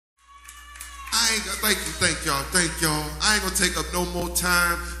Thank y'all. I ain't gonna take up no more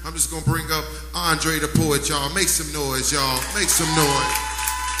time. I'm just gonna bring up Andre the Poet, y'all. Make some noise, y'all. Make some noise.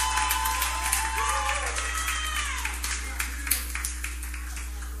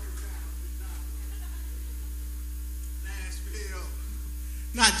 Nashville,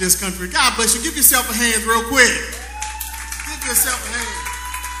 not just country. God bless you. Give yourself a hand real quick. Give yourself a hand.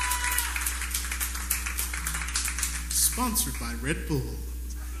 Sponsored by Red Bull.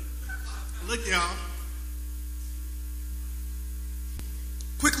 Look, y'all.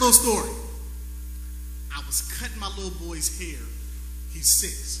 Quick little story. I was cutting my little boy's hair. He's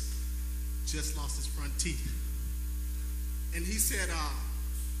 6. Just lost his front teeth. And he said,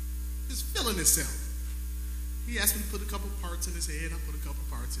 just feeling himself. He asked me to put a couple parts in his head. I put a couple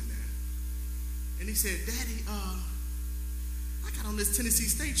parts in there. And he said, Daddy, I got on this Tennessee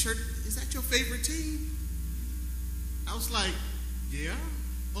State shirt. Is that your favorite team? I was like, yeah.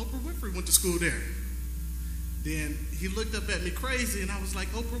 Oprah Winfrey went to school there. Then he looked up at me crazy, and I was like,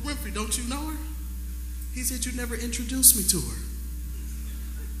 Oprah Winfrey, don't you know her? He said, you never introduced me to her.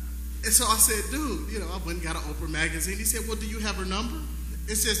 And so I said, dude, I went and got an Oprah magazine. He said, well, do you have her number?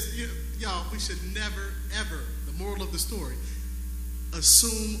 It's just, y'all, we should never, ever, the moral of the story,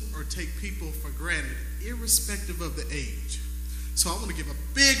 assume or take people for granted, irrespective of the age. So I want to give a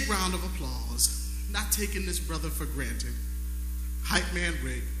big round of applause, not taking this brother for granted. Hype Man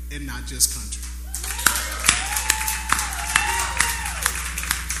Rick, and not just country.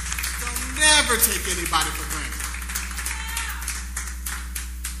 Don't never take anybody for granted.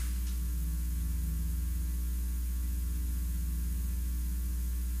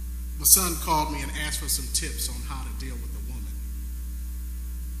 My son called me and asked for some tips on how to deal with a woman.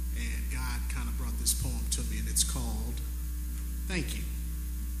 And God kind of brought this poem to me, and it's called Thank You.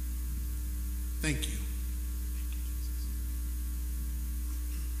 Thank you.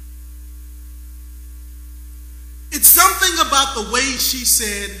 It's something about the way she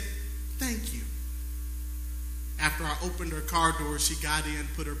said, thank you. After I opened her car door, she got in,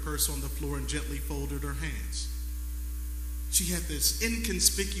 put her purse on the floor, and gently folded her hands. She had this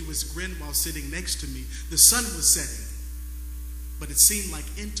inconspicuous grin while sitting next to me. The sun was setting, but it seemed like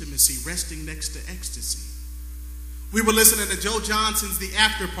intimacy resting next to ecstasy. We were listening to Joe Johnson's The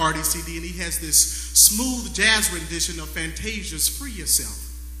After Party CD, and he has this smooth jazz rendition of Fantasia's Free Yourself.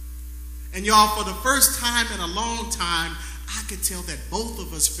 And y'all, for the first time in a long time, I could tell that both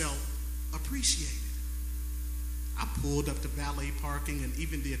of us felt appreciated. I pulled up to valet parking, and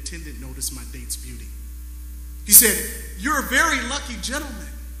even the attendant noticed my date's beauty. He said, you're a very lucky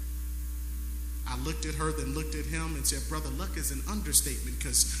gentleman. I looked at her, then looked at him, and said, brother, luck is an understatement,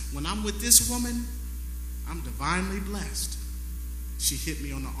 because when I'm with this woman, I'm divinely blessed. She hit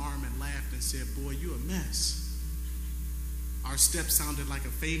me on the arm and laughed and said, boy, you a mess. Our steps sounded like a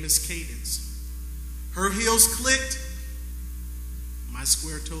famous cadence. Her heels clicked, my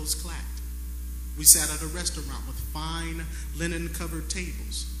square toes clacked. We sat at a restaurant with fine linen-covered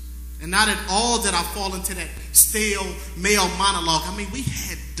tables. And not at all did I fall into that stale male monologue. I mean, we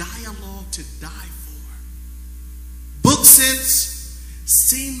had dialogue to die for. Book sense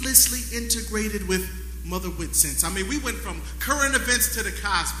seamlessly integrated with mother wit sense. I mean, we went from current events to the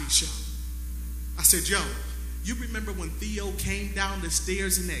Cosby Show. I said, yo, you remember when Theo came down the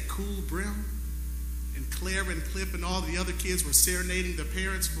stairs in that cool brim? And Claire and Cliff and all the other kids were serenading their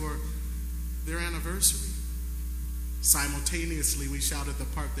parents for their anniversary? Simultaneously, we shouted the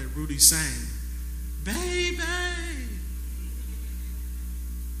part that Rudy sang, baby.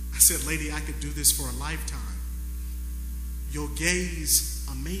 I said, lady, I could do this for a lifetime. Your gaze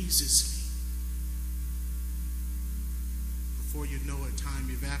amazes me. Before you know it, time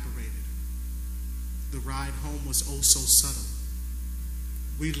evaporated. The ride home was oh so subtle.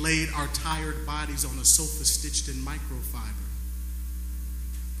 We laid our tired bodies on a sofa stitched in microfiber.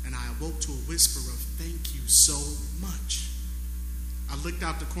 And I awoke to a whisper of thank you so much. I looked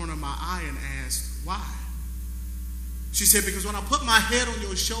out the corner of my eye and asked, why? She said, because when I put my head on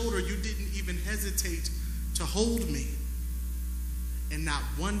your shoulder, you didn't even hesitate to hold me. And not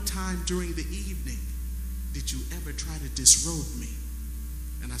one time during the evening did you ever try to disrobe me.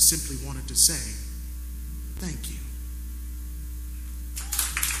 And I simply wanted to say, thank you.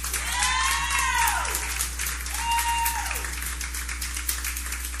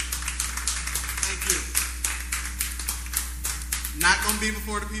 Not going to be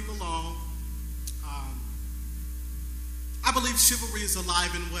before the people long. I believe chivalry is alive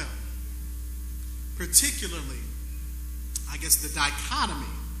and well. Particularly, I guess, the dichotomy.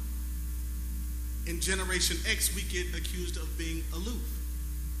 In Generation X, we get accused of being aloof.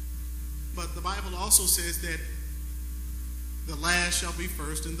 But the Bible also says that The last shall be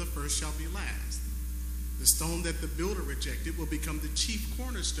first, and the first shall be last. The stone that the builder rejected will become the chief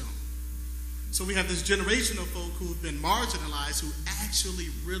cornerstone. So we have this generation of folk who've been marginalized, who actually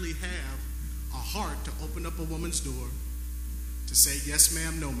really have a heart to open up a woman's door, to say, yes,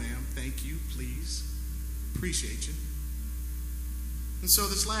 ma'am, no, ma'am, thank you, please, appreciate you. And so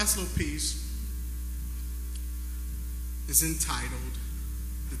this last little piece is entitled,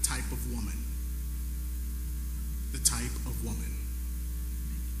 The Type of Woman. The Type of Woman.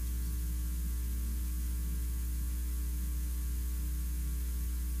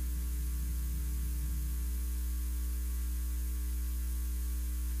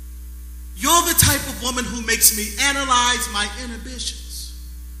 You're the type of woman who makes me analyze my inhibitions.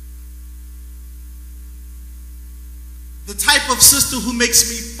 The type of sister who makes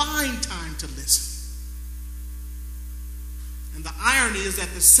me find time to listen. And the irony is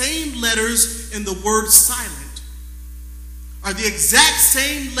that the same letters in the word silent are the exact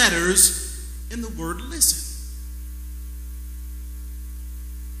same letters in the word listen.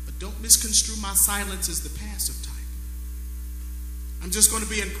 But don't misconstrue my silence as the passive type. I'm just going to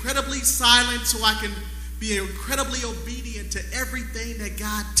be incredibly silent so I can be incredibly obedient to everything that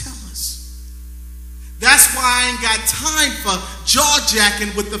God tells us. That's why I ain't got time for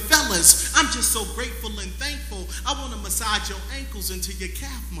jaw-jacking with the fellas. I'm just so grateful and thankful. I want to massage your ankles until your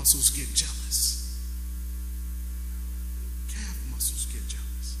calf muscles get jealous. Calf muscles get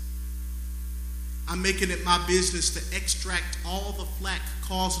jealous. I'm making it my business to extract all the flack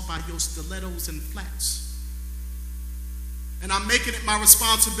caused by your stilettos and flats. And I'm making it my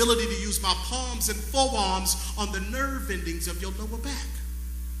responsibility to use my palms and forearms on the nerve endings of your lower back.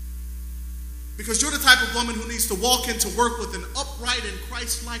 Because you're the type of woman who needs to walk into work with an upright and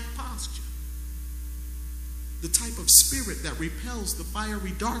Christ-like posture. The type of spirit that repels the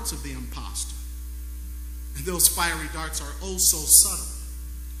fiery darts of the imposter. And those fiery darts are oh so subtle.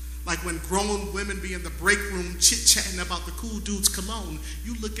 Like when grown women be in the break room chit-chatting about the cool dude's cologne,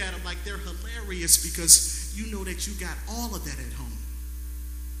 you look at them like they're hilarious because you know that you got all of that at home.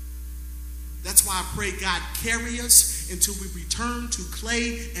 That's why I pray God carry us until we return to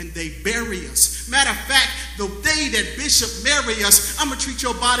clay and they bury us. Matter of fact, the day that Bishop marry us, I'm going to treat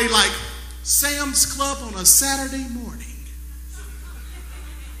your body like Sam's Club on a Saturday morning.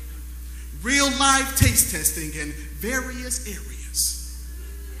 Real life taste testing in various areas.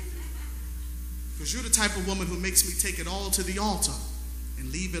 Because you're the type of woman who makes me take it all to the altar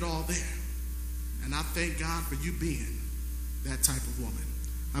and leave it all there. And I thank God for you being that type of woman.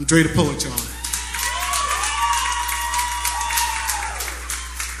 I'm Dre the Poet, y'all.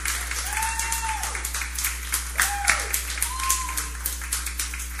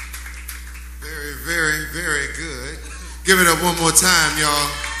 Very, very, very good. Give it up one more time,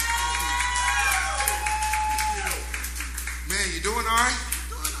 y'all. Man, you doing all right?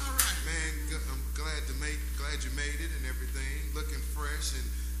 Doing all right. Man, I'm glad you made it and everything. Looking fresh, and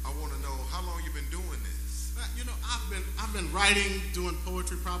I want to know how long you been doing this. You know, I've been writing, doing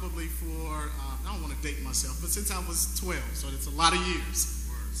poetry probably for I don't want to date myself, but since I was 12, so it's a lot of years.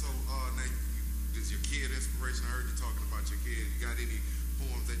 So now, is your kid inspiration? I heard you talking about your kid. You got any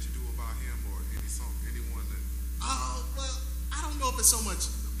poems that you do about him, or any song, anyone that? Well, I don't know if it's so much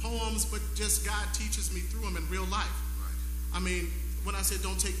poems, but just God teaches me through them in real life. Right. I mean, when I said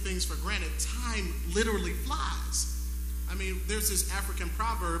don't take things for granted, time literally flies. I mean, there's this African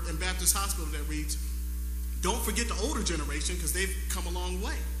proverb in Baptist Hospital that reads, don't forget the older generation because they've come a long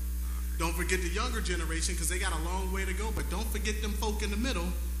way. Don't forget the younger generation because they got a long way to go, but don't forget them folk in the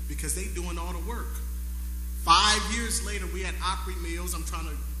middle because they doing all the work. 5 years later, we had Opry Mills. I'm trying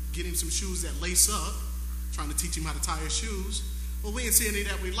to get him some shoes that lace up, trying to teach him how to tie his shoes. Well, we didn't see any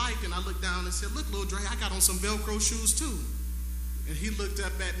that we liked, and I looked down and said, look, little Dre, I got on some Velcro shoes too. And he looked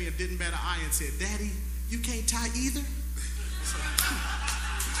up at me and didn't bat an eye and said, Daddy, you can't tie either?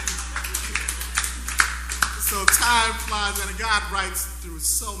 So time flies, and God writes through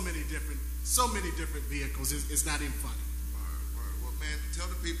so many different vehicles. It's not even funny. Right. Well, man, tell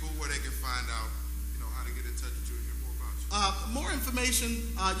the people where they can find out, how to get in touch with you and hear more about you. More information,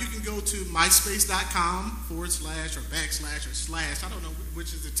 you can go to myspace.com / or backslash or slash. I don't know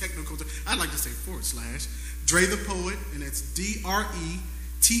which is the technical. I'd like to say / Dre the Poet, and it's DRETHEPOET.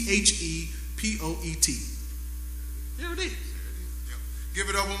 There it is. Yep. Give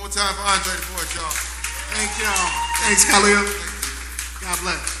it up one more time for Andre the Poet, y'all. Thank y'all. Thanks, Khalil. God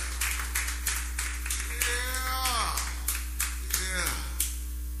bless.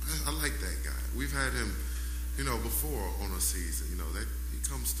 Yeah. I like that guy. We've had him, before on a season. That he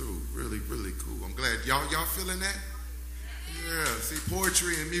comes through really, really cool. I'm glad y'all feeling that. Yeah. See,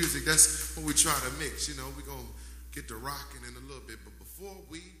 poetry and music. That's what we try to mix. We're gonna get to rocking in a little bit. But before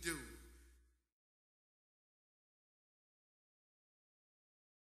we